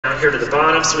down here to the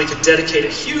bottom so we can dedicate a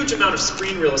huge amount of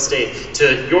screen real estate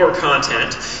to your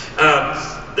content.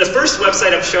 The first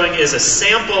website I'm showing is a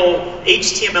sample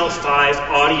HTML5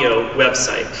 audio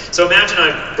website. So imagine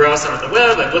I'm browsing on the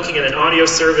web, I'm looking at an audio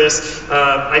service,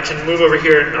 I can move over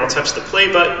here and I'll touch the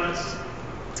play button.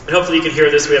 And hopefully you can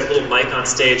hear this, we have a little mic on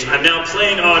stage. I'm now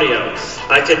playing audio.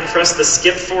 I can press the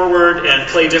skip forward and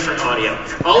play different audio.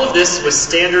 All of this with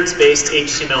standards-based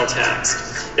HTML tags.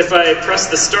 If I press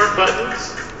the start button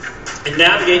and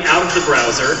navigate out of the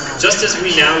browser, just as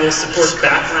we now will support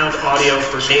background audio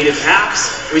for native apps,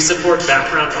 we support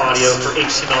background audio for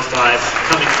HTML5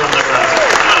 coming from the browser.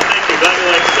 Oh, thank you. Glad you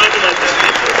like that.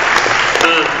 Thank you.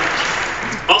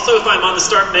 Also, if I'm on the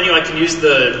start menu, I can use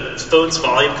the phone's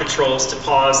volume controls to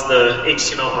pause the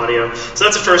HTML audio. So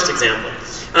that's the first example.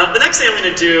 The next thing I'm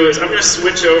going to do is I'm going to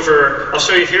switch over. I'll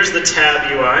show you. Here's the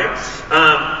tab UI.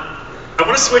 I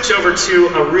want to switch over to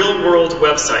a real-world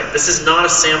website. This is not a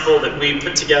sample that we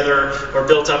put together or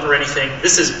built up or anything.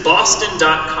 This is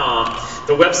Boston.com,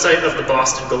 the website of the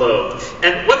Boston Globe.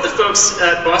 And what the folks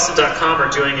at Boston.com are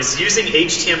doing is using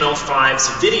HTML5's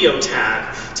video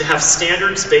tag to have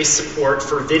standards-based support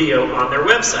for video on their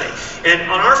website. And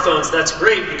on our phones, that's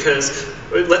great because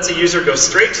it lets a user go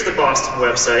straight to the Boston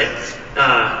website.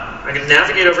 I'm going to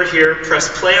navigate over here, press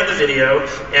play on the video,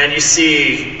 and you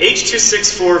see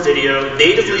H.264 video,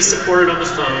 natively supported on the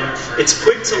phone. It's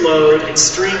quick to load, it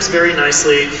streams very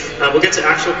nicely. We'll get to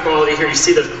actual quality here. You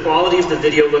see the quality of the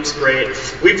video looks great.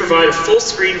 We provide a full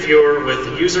screen viewer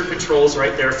with user controls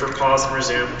right there for pause and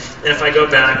resume. And if I go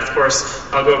back, of course,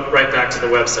 I'll go right back to the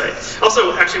website.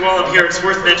 Also, actually, while I'm here, it's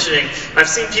worth mentioning, I've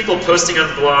seen people posting on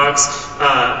blogs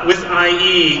with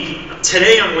IE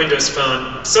today on Windows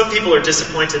Phone. Some people are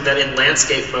disappointed that in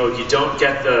landscape mode you don't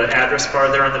get the address bar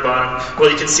there on the bottom.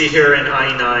 Well, you can see here in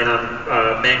IE9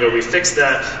 on Mango we fixed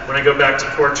that. When I go back to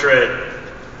portrait,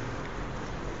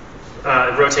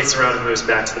 it rotates around and moves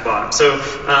back to the bottom. So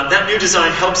that new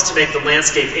design helps to make the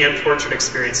landscape and portrait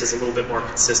experiences a little bit more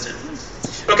consistent.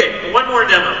 Okay, one more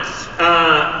demo.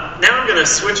 Now I'm going to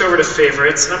switch over to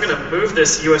favorites, and I'm going to move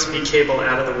this USB cable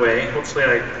out of the way. Hopefully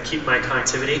I keep my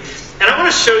connectivity. And I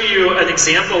want to show you an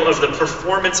example of the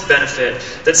performance benefit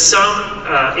that some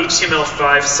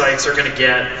HTML5 sites are going to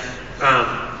get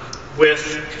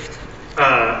with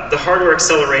the hardware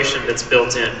acceleration that's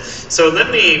built in. So let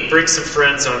me bring some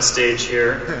friends on stage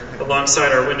here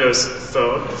alongside our Windows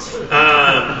Phone.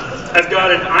 I've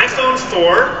got an iPhone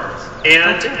 4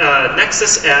 and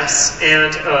Nexus S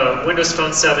and Windows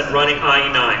Phone 7 running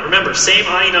IE9. Remember, same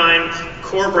IE9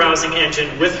 core browsing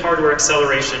engine with hardware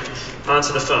acceleration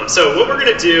onto the phone. So what we're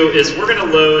going to do is we're going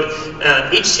to load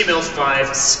an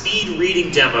HTML5 speed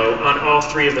reading demo on all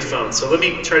three of the phones. So let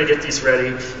me try to get these ready,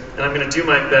 and I'm going to do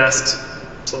my best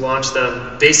to launch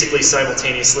them basically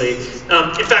simultaneously.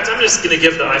 In fact, I'm just going to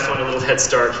give the iPhone a little head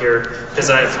start here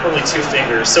because I have only 2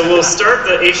 fingers. So we'll start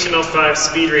the HTML5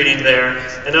 speed reading there,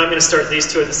 and now I'm going to start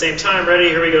these two at the same time. Ready?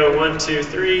 Here we go. 1, 2,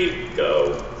 3,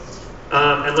 go.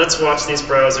 And let's watch these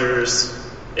browsers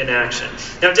in action.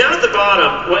 Now down at the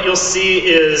bottom, what you'll see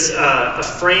is a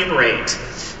frame rate.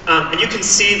 And you can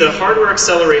see the hardware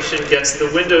acceleration gets the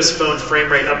Windows Phone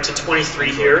frame rate up to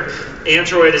 23 here.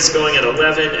 Android is going at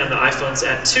 11 and the iPhone's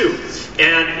at 2.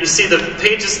 And you see the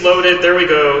page is loaded. There we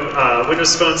go.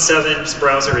 Windows Phone 7's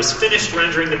browser is finished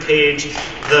rendering the page.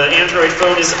 The Android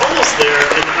phone is almost there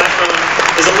and the iPhone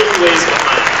is a little ways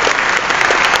behind.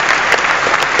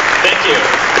 Thank you.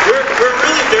 We're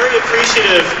really very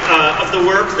appreciative of the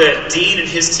work that Dean and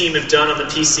his team have done on the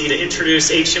PC to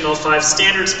introduce HTML5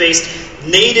 standards-based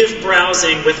native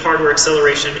browsing with hardware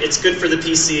acceleration. It's good for the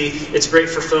PC, it's great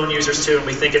for phone users too, and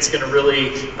we think it's going to really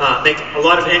make a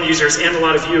lot of end users and a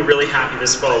lot of you really happy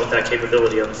this fall with that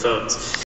capability on the phones.